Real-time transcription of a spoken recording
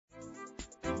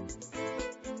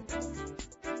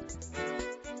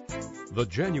The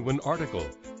Genuine Article.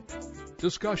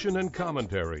 Discussion and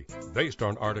commentary based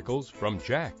on articles from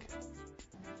JACC.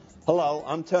 Hello,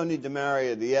 I'm Tony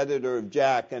DeMaria, the editor of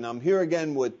JACC, and I'm here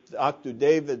again with Dr.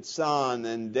 David San,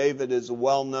 and David is a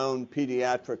well-known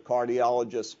pediatric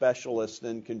cardiologist specialist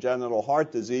in congenital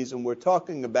heart disease, and we're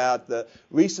talking about the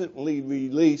recently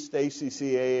released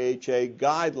ACC/AHA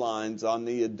guidelines on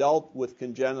the adult with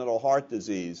congenital heart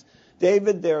disease.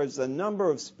 David, there is a number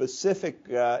of specific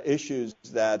issues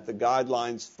that the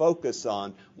guidelines focus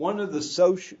on. One of the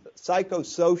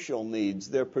psychosocial needs,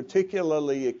 they're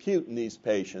particularly acute in these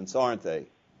patients, aren't they?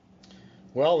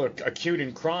 Well, acute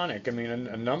and chronic. I mean,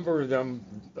 a number of them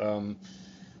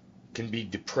can be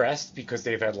depressed because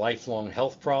they've had lifelong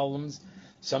health problems.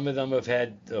 Some of them have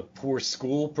had poor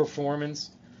school performance.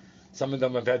 Some of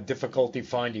them have had difficulty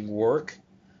finding work.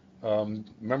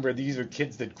 Remember, these are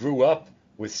kids that grew up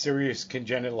with serious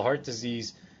congenital heart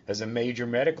disease as a major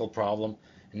medical problem.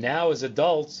 Now, as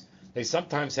adults, they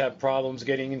sometimes have problems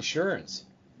getting insurance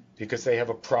because they have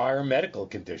a prior medical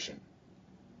condition.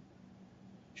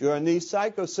 Sure, and these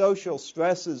psychosocial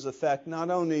stresses affect not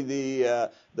only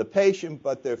the patient,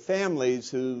 but their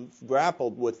families who've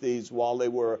grappled with these while they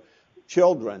were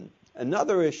children.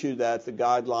 Another issue that the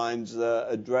guidelines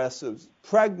address is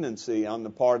pregnancy on the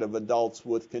part of adults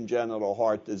with congenital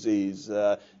heart disease.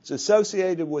 It's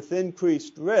associated with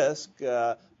increased risk,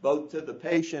 both to the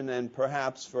patient and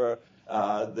perhaps for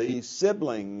the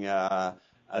sibling,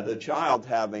 the child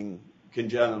having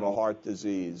congenital heart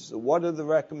disease. What are the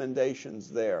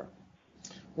recommendations there?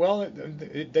 Well,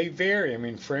 they vary. I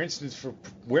mean, for instance, for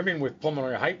women with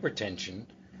pulmonary hypertension,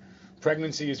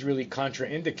 pregnancy is really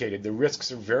contraindicated. The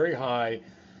risks are very high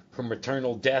for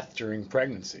maternal death during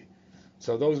pregnancy.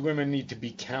 So those women need to be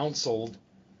counseled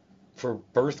for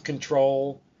birth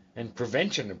control and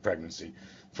prevention of pregnancy.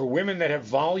 For women that have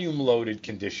volume-loaded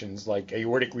conditions like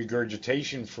aortic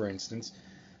regurgitation, for instance,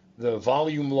 the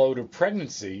volume load of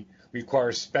pregnancy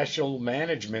requires special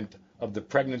management of the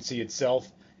pregnancy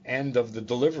itself and of the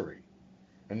delivery.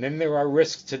 And then there are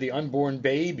risks to the unborn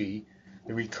baby,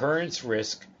 the recurrence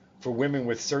risk for women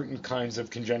with certain kinds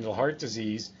of congenital heart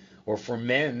disease, or for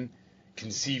men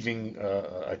conceiving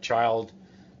a child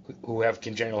who have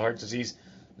congenital heart disease.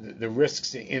 The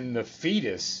risks in the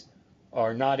fetus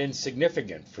are not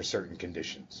insignificant for certain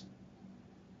conditions.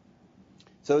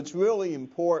 So it's really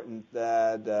important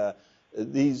that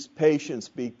these patients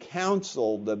be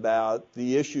counseled about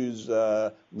the issues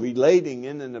relating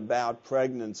in and about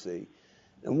pregnancy.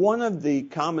 And one of the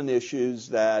common issues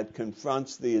that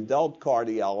confronts the adult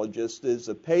cardiologist is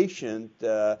a patient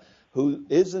who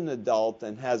is an adult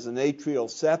and has an atrial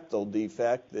septal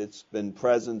defect that's been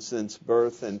present since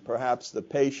birth, and perhaps the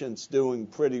patient's doing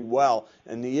pretty well.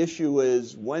 And the issue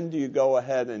is, when do you go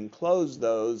ahead and close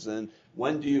those, and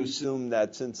when do you assume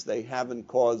that since they haven't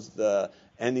caused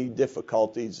any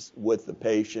difficulties with the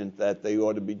patient that they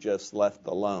ought to be just left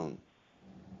alone?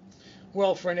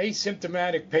 Well, for an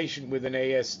asymptomatic patient with an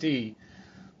ASD,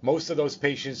 most of those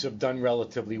patients have done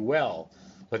relatively well,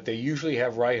 but they usually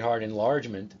have right heart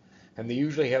enlargement, and they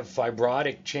usually have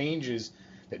fibrotic changes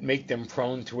that make them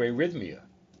prone to arrhythmia.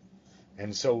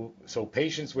 And so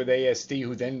patients with ASD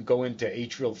who then go into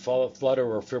atrial flutter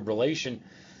or fibrillation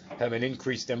have an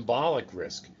increased embolic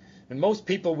risk. And most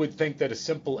people would think that a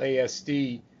simple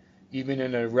ASD, even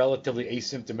in a relatively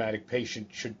asymptomatic patient,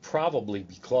 should probably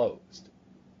be closed.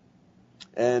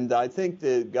 And I think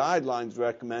the guidelines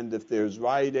recommend if there's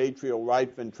right atrial,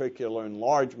 right ventricular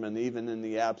enlargement, even in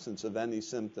the absence of any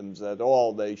symptoms at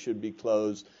all, they should be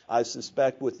closed. I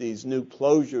suspect with these new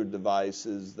closure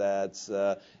devices, that's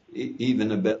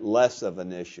even a bit less of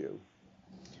an issue.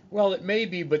 Well, it may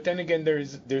be, but then again,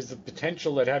 there's the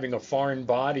potential that having a foreign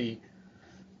body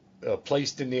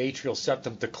placed in the atrial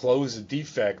septum to close a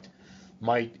defect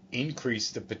might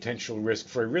increase the potential risk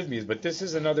for arrhythmias. But this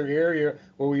is another area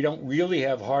where we don't really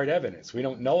have hard evidence. We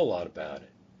don't know a lot about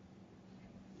it.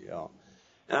 Yeah.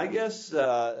 And I guess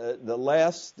the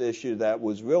last issue that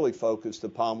was really focused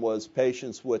upon was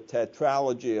patients with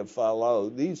tetralogy of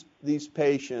Fallot. These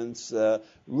patients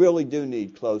really do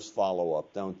need close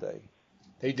follow-up, don't they?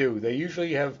 They do. They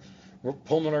usually have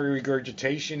pulmonary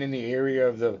regurgitation in the area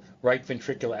of the right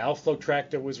ventricular outflow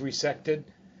tract that was resected.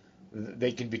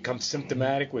 They can become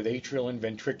symptomatic with atrial and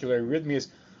ventricular arrhythmias.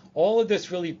 All of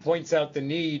this really points out the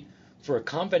need for a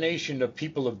combination of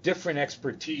people of different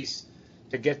expertise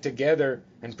to get together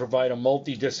and provide a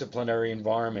multidisciplinary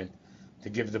environment to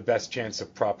give the best chance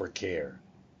of proper care.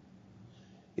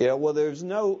 Yeah, well, there's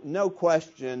no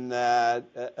question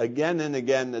that, again and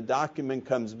again, the document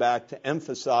comes back to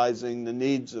emphasizing the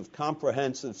needs of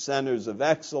comprehensive centers of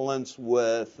excellence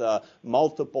with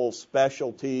multiple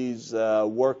specialties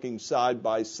working side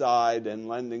by side and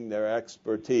lending their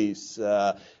expertise.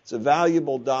 It's a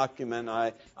valuable document.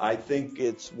 I think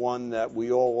it's one that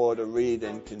we all ought to read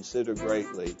and consider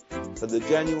greatly. For the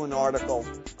Genuine Article,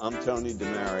 I'm Tony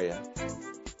DeMaria.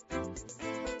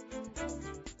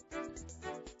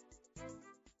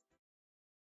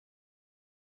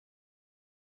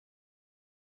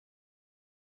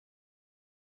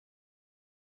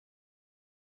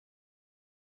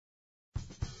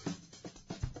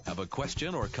 Have a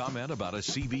question or comment about a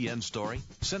CVN story?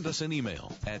 Send us an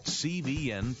email at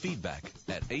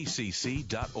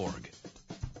cvnfeedback@acc.org.